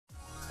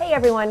Hey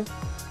everyone,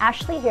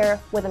 Ashley here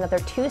with another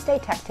Tuesday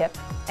Tech Tip,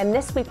 and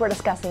this week we're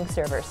discussing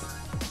servers.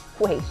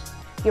 Wait,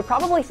 you're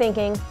probably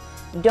thinking,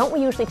 don't we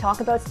usually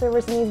talk about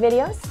servers in these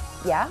videos?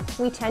 Yeah,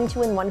 we tend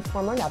to in one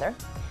form or another.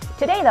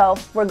 Today though,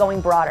 we're going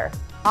broader.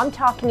 I'm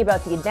talking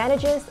about the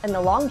advantages and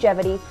the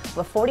longevity of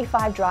a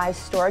 45Drives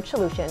storage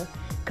solution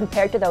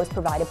compared to those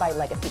provided by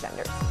legacy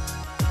vendors.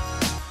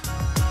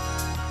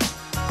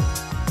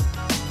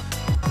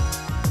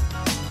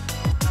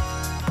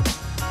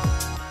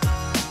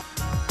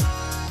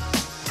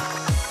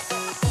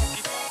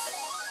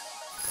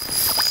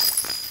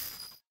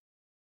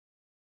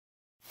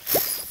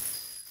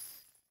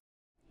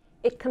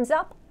 It comes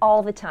up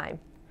all the time.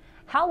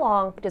 How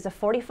long does a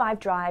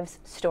 45Drives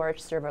storage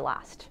server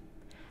last?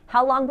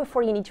 How long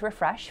before you need to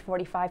refresh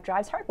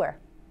 45Drives hardware?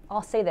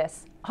 I'll say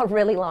this, a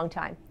really long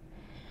time.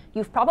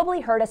 You've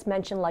probably heard us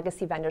mention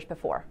legacy vendors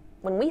before.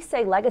 When we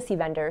say legacy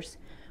vendors,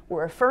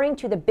 we're referring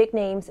to the big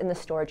names in the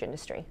storage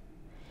industry.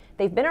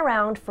 They've been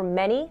around for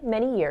many,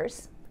 many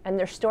years, and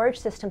their storage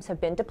systems have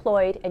been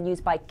deployed and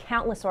used by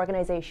countless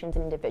organizations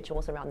and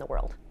individuals around the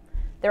world.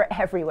 They're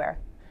everywhere.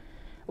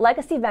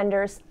 Legacy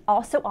vendors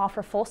also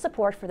offer full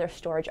support for their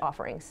storage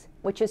offerings,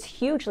 which is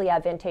hugely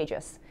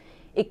advantageous.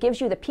 It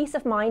gives you the peace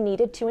of mind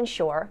needed to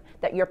ensure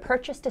that your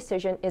purchase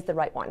decision is the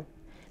right one.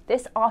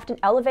 This often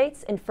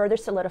elevates and further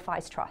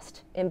solidifies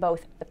trust in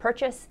both the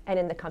purchase and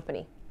in the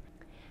company.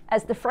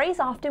 As the phrase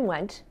often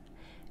went,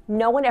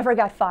 no one ever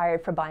got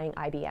fired for buying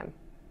IBM.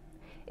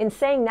 In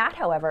saying that,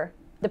 however,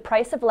 the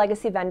price of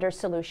legacy vendor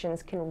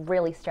solutions can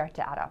really start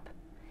to add up.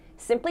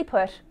 Simply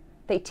put,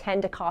 they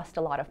tend to cost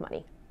a lot of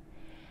money.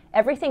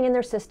 Everything in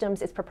their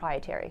systems is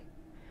proprietary.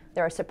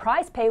 There are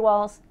surprise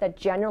paywalls that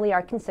generally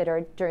are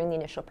considered during the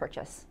initial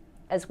purchase,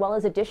 as well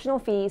as additional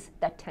fees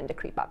that tend to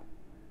creep up.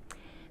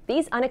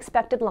 These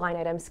unexpected line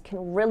items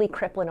can really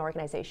cripple an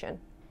organization.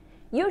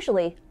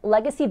 Usually,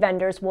 legacy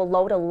vendors will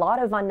load a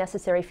lot of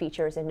unnecessary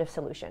features into a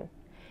solution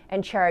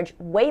and charge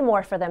way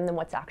more for them than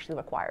what's actually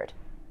required.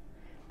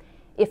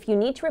 If you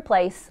need to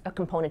replace a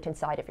component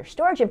inside of your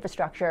storage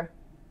infrastructure,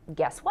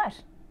 guess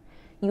what?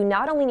 You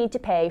not only need to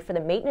pay for the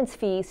maintenance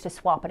fees to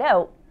swap it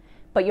out,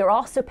 but you're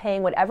also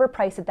paying whatever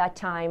price at that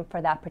time for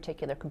that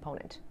particular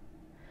component.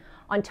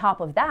 On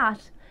top of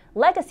that,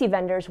 legacy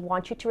vendors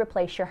want you to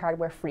replace your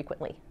hardware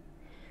frequently.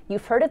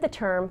 You've heard of the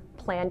term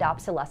planned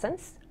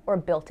obsolescence or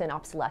built-in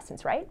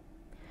obsolescence, right?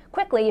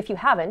 Quickly, if you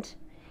haven't,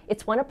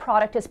 it's when a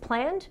product is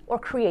planned or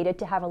created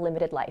to have a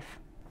limited life.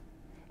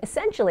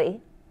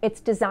 Essentially,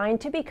 it's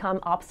designed to become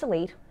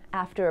obsolete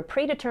after a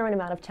predetermined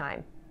amount of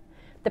time.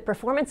 The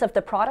performance of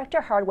the product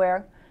or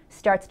hardware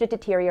starts to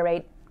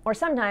deteriorate, or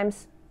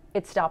sometimes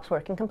it stops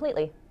working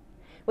completely,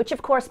 which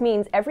of course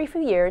means every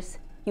few years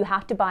you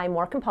have to buy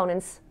more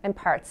components and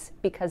parts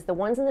because the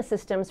ones in the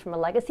systems from a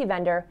legacy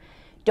vendor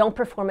don't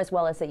perform as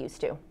well as they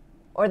used to,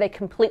 or they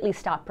completely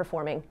stop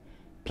performing,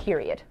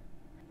 period.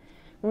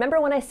 Remember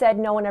when I said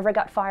no one ever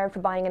got fired for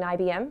buying an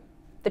IBM?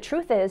 The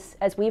truth is,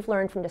 as we've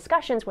learned from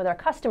discussions with our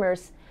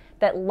customers,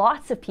 that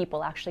lots of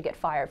people actually get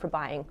fired for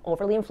buying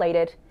overly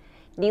inflated,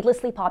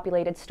 needlessly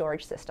populated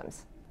storage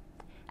systems.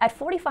 At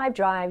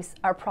 45Drives,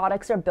 our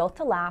products are built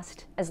to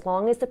last as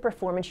long as the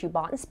performance you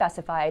bought and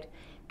specified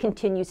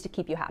continues to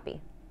keep you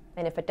happy.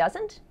 And if it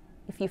doesn't,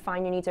 if you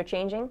find your needs are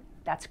changing,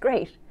 that's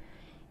great.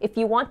 If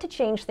you want to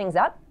change things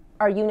up,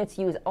 our units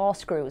use all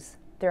screws.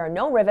 There are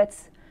no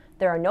rivets,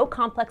 there are no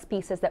complex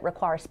pieces that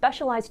require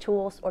specialized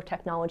tools or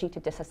technology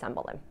to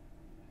disassemble them.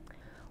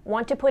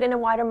 Want to put in a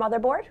wider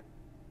motherboard?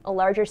 A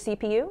larger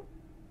CPU?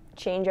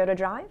 Change out a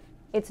drive?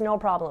 It's no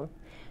problem.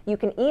 You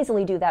can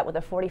easily do that with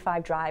a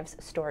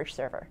 45Drives storage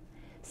server.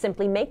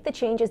 Simply make the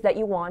changes that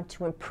you want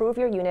to improve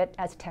your unit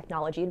as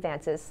technology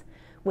advances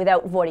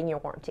without voiding your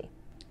warranty.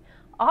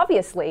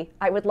 Obviously,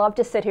 I would love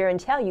to sit here and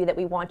tell you that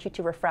we want you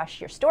to refresh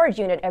your storage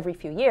unit every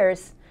few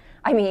years.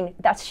 I mean,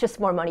 that's just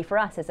more money for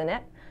us, isn't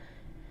it?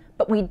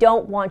 But we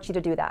don't want you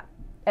to do that,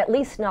 at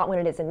least not when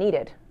it isn't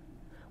needed.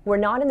 We're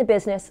not in the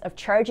business of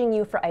charging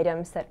you for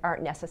items that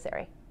aren't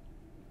necessary.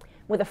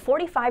 With a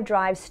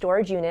 45Drives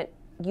storage unit,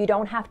 you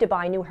don't have to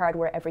buy new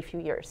hardware every few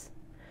years.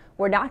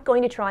 We're not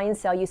going to try and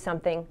sell you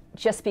something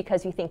just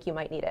because you think you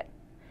might need it.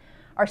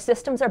 Our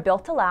systems are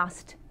built to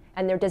last,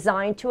 and they're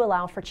designed to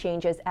allow for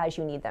changes as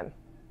you need them.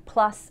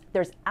 Plus,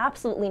 there's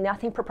absolutely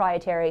nothing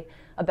proprietary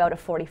about a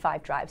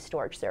 45Drives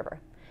storage server.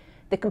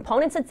 The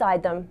components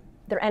inside them,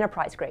 they're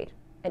enterprise grade,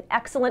 an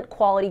excellent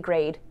quality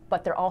grade,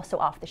 but they're also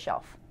off the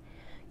shelf.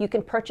 You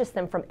can purchase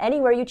them from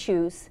anywhere you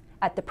choose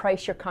at the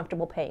price you're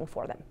comfortable paying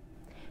for them.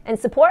 And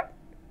support?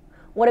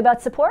 What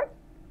about support?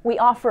 We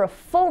offer a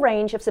full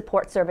range of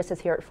support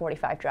services here at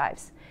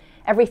 45Drives.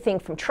 Everything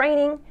from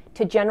training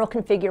to general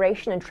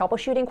configuration and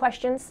troubleshooting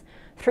questions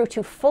through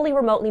to fully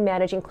remotely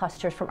managing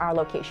clusters from our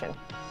location.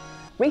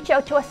 Reach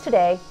out to us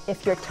today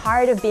if you're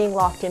tired of being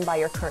locked in by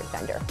your current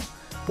vendor.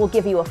 We'll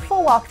give you a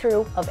full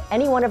walkthrough of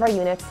any one of our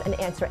units and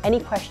answer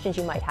any questions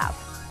you might have.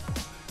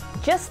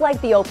 Just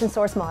like the open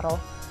source model,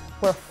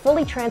 we're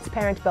fully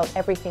transparent about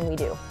everything we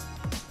do.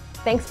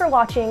 Thanks for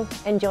watching,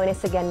 and join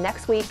us again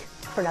next week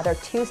for another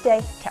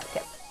Tuesday Tech Tip.